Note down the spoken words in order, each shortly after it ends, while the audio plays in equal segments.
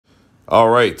All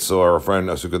right, so our friend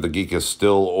Asuka the Geek is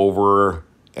still over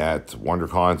at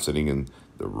WonderCon, sitting in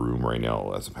the room right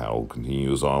now as the panel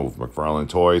continues on with McFarlane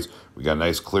Toys. We got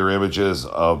nice clear images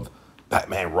of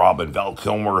Batman, Robin, Val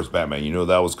Kilmer's Batman. You know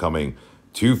that was coming.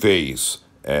 Two-Face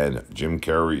and Jim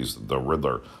Carrey's The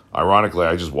Riddler. Ironically,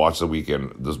 I just watched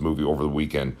this movie over the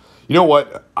weekend. You know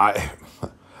what? I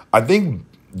think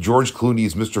George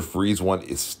Clooney's Mr. Freeze one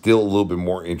is still a little bit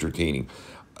more entertaining.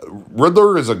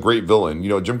 Riddler is a great villain. You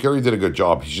know, Jim Carrey did a good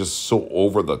job. He's just so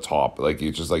over the top. Like,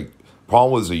 it's just like,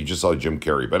 problem was that you just saw Jim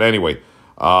Carrey. But anyway,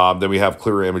 then we have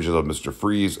clear images of Mr.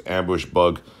 Freeze, Ambush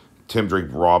Bug, Tim Drake,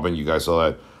 Robin. You guys saw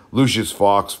that. Lucius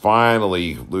Fox,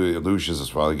 finally, Lucius is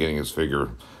finally getting his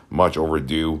figure, much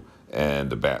overdue,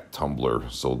 and the Bat Tumbler.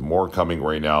 So more coming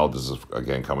right now. This is,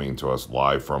 again, coming to us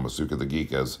live from Asuka the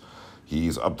Geek as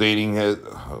he's updating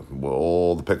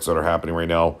all the pics that are happening right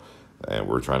now. And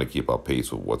we're trying to keep up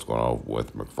pace with what's going on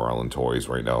with McFarlane Toys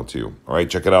right now, too. All right,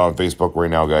 check it out on Facebook right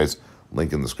now, guys.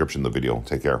 Link in the description of the video.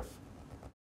 Take care.